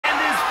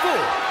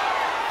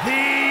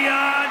the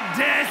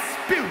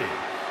undisputed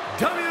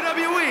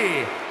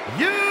WWE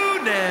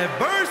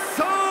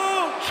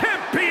Universal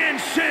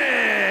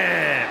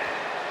Championship.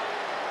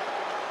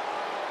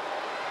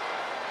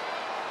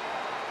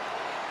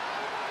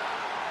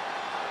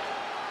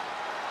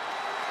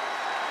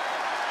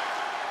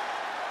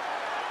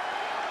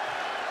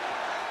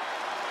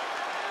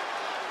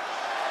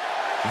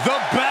 The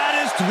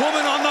baddest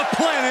woman on the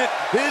planet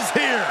is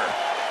here.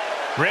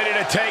 Ready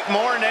to take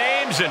more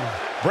names and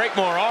break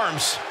more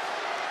arms.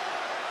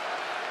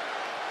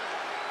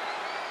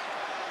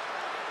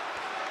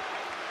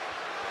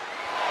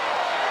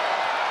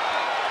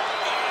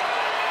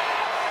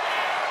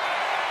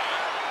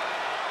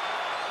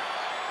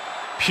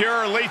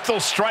 Pure lethal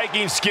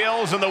striking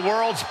skills and the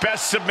world's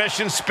best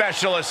submission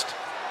specialist.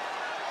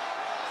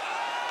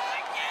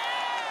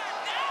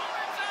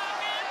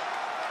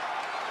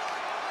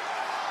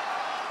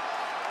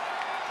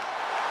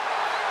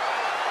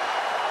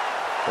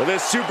 Well,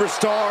 this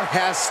superstar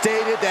has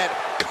stated that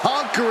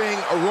conquering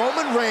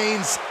Roman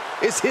Reigns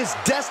is his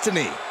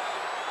destiny.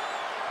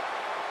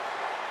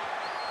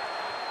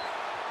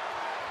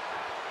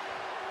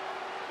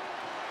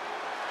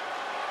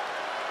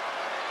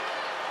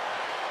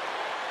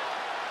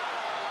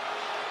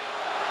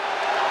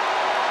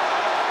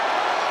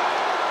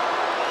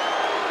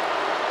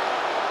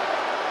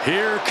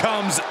 Here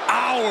comes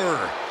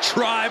our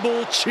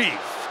tribal chief.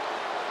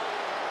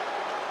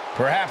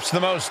 Perhaps the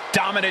most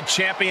dominant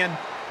champion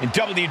in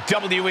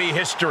WWE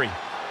history.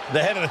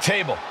 The head of the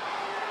table,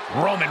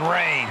 Roman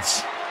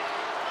Reigns.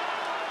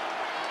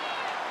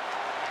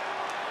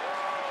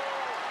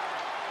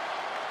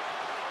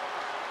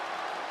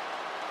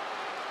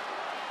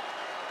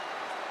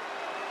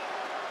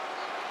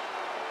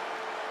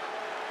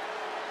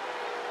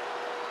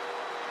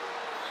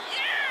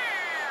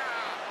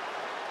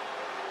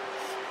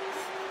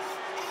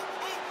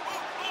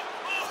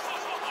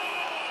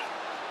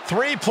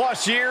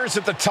 Three-plus years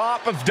at the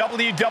top of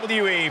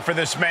WWE for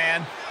this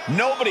man.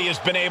 Nobody has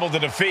been able to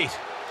defeat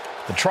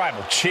the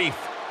Tribal Chief.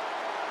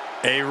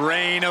 A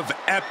reign of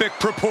epic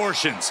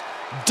proportions.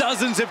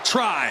 Dozens have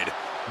tried.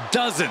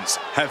 Dozens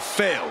have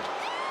failed.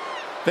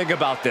 Think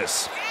about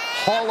this.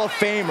 Hall of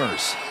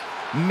Famers,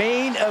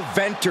 main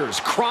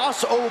eventers,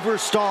 crossover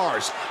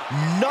stars.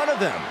 None of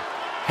them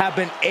have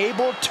been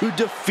able to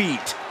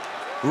defeat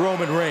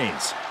Roman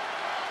Reigns.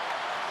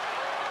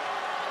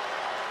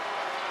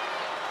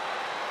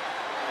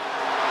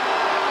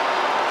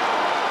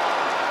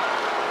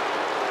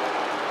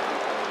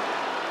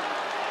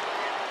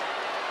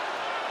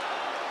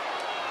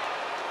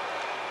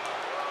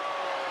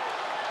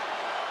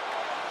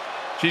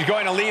 She's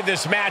going to leave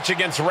this match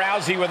against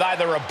Rousey with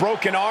either a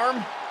broken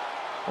arm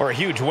or a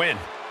huge win.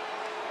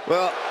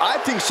 Well, I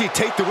think she'd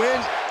take the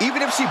win,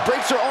 even if she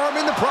breaks her arm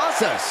in the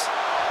process.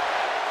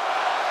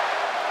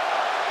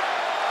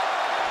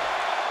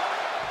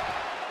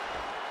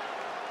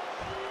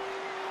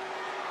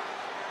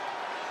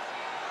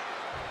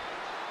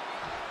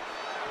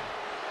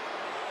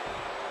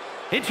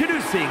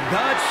 Introducing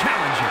the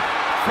challenger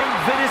from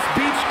Venice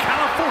Beach,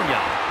 California,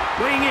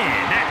 weighing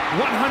in at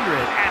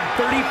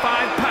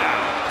 135 pounds.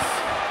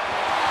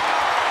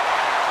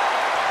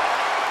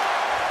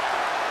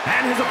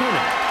 And his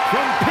opponent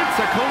from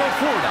Pensacola,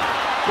 Florida,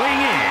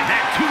 weighing in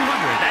at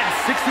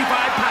 265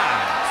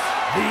 pounds.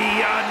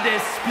 The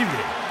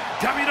undisputed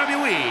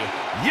WWE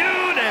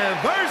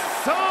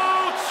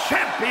Universal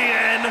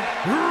Champion,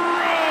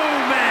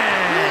 Roman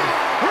Reigns.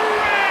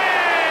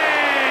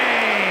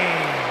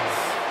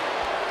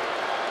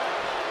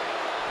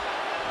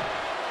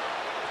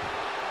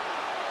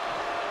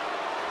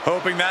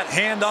 Hoping that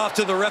handoff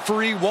to the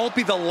referee won't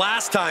be the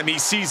last time he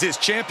sees his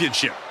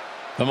championship.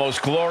 The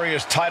most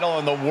glorious title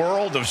in the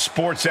world of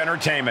sports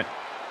entertainment.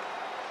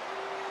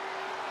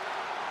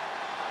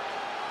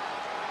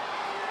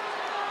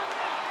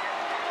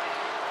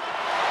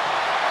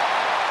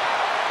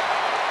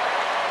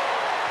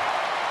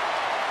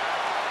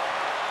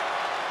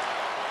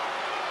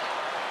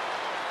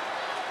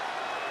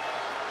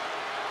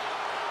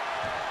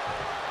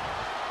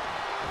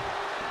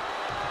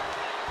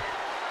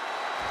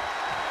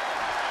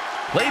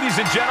 Ladies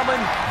and gentlemen,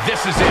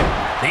 this is it.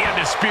 The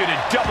undisputed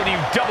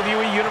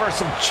WWE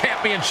Universal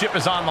Championship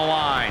is on the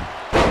line.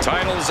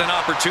 Titles and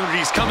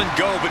opportunities come and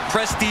go, but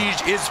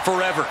prestige is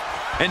forever.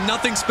 And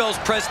nothing spells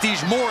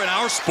prestige more in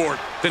our sport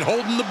than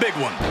holding the big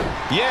one.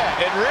 Yeah,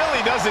 it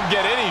really doesn't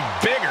get any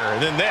bigger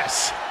than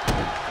this.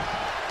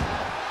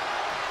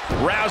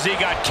 Rousey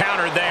got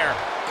countered there.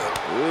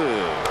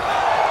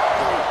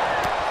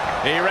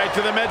 He right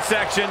to the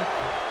midsection.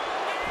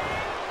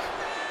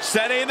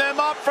 Setting them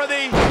up for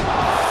the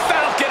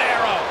Falcon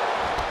Arrow.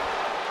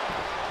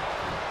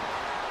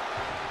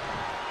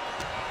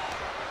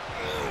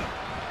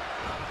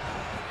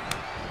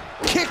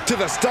 Kick to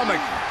the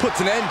stomach puts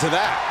an end to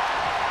that.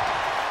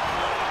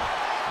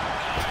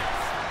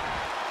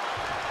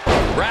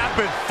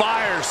 Rapid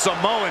fire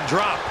Samoan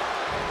drop.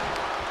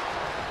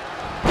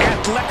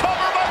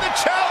 Cover by the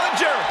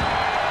challenger.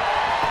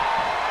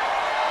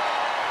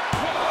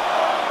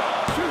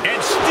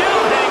 And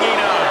still hanging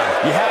on.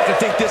 You have to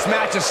think this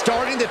match is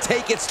starting to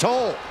take its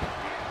toll.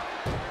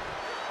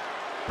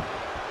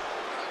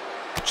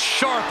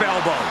 Sharp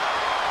elbow.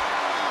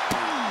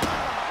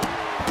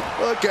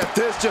 Look at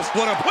this, just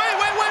what a... Wait!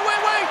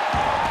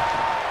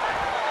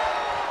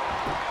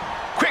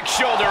 Quick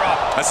shoulder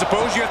up. I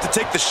suppose you have to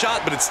take the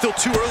shot, but it's still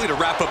too early to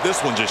wrap up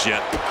this one just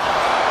yet.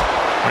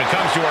 When it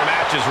comes to her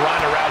matches,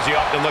 Ronda Rousey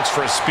often looks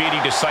for a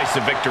speedy,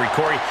 decisive victory.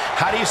 Corey,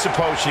 how do you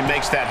suppose she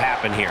makes that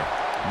happen here?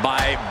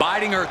 By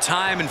biding her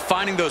time and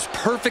finding those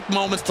perfect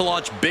moments to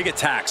launch big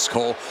attacks,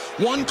 Cole.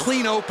 One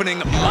clean opening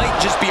might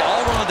just be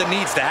all Ronda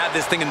needs to have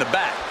this thing in the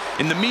bag.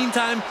 In the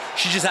meantime,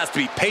 she just has to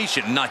be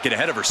patient and not get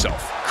ahead of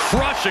herself.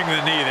 Crushing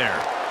the knee there.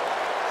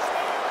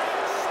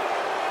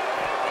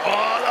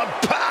 Oh, the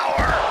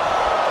power!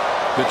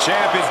 The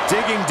champ is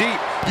digging deep,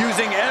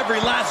 using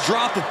every last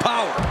drop of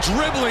power,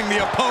 dribbling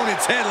the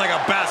opponent's head like a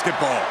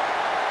basketball.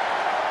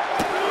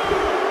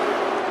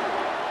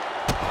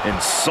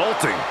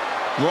 Insulting.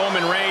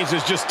 Roman Reigns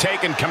has just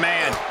taken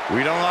command.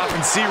 We don't often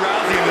see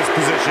Rousey in this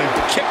position.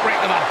 Kick right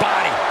to the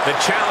body. The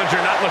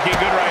challenger not looking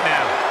good right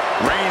now.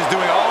 Reigns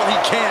doing all he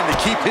can to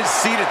keep his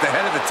seat at the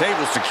head of the table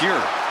secure.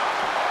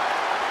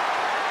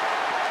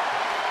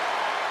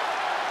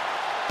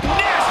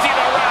 Nasty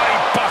the Rowdy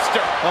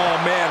Buster. Oh,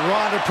 man,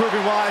 Ronda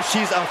proving why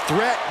she's a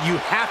threat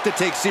you have to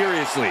take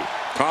seriously.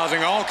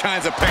 Causing all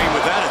kinds of pain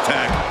with that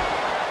attack.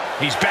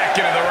 He's back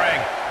into the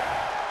ring.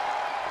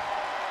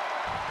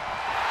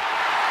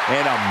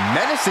 And a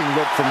menacing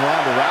look from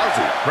Ronda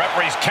Rousey.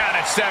 Referees count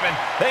at 7.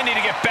 They need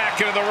to get back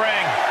into the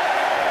ring.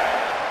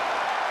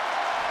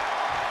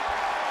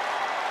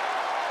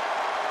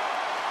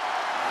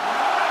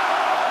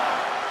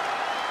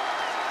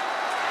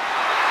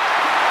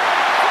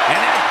 And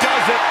that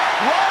does it.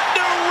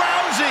 Ronda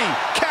Rousey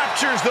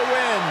captures the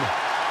win.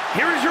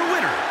 Here is your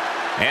winner.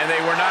 And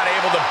they were not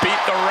able to beat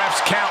the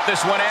ref's count.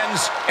 This one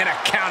ends in a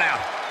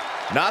countout.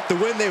 Not the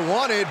win they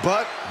wanted,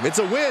 but it's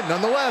a win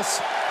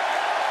nonetheless.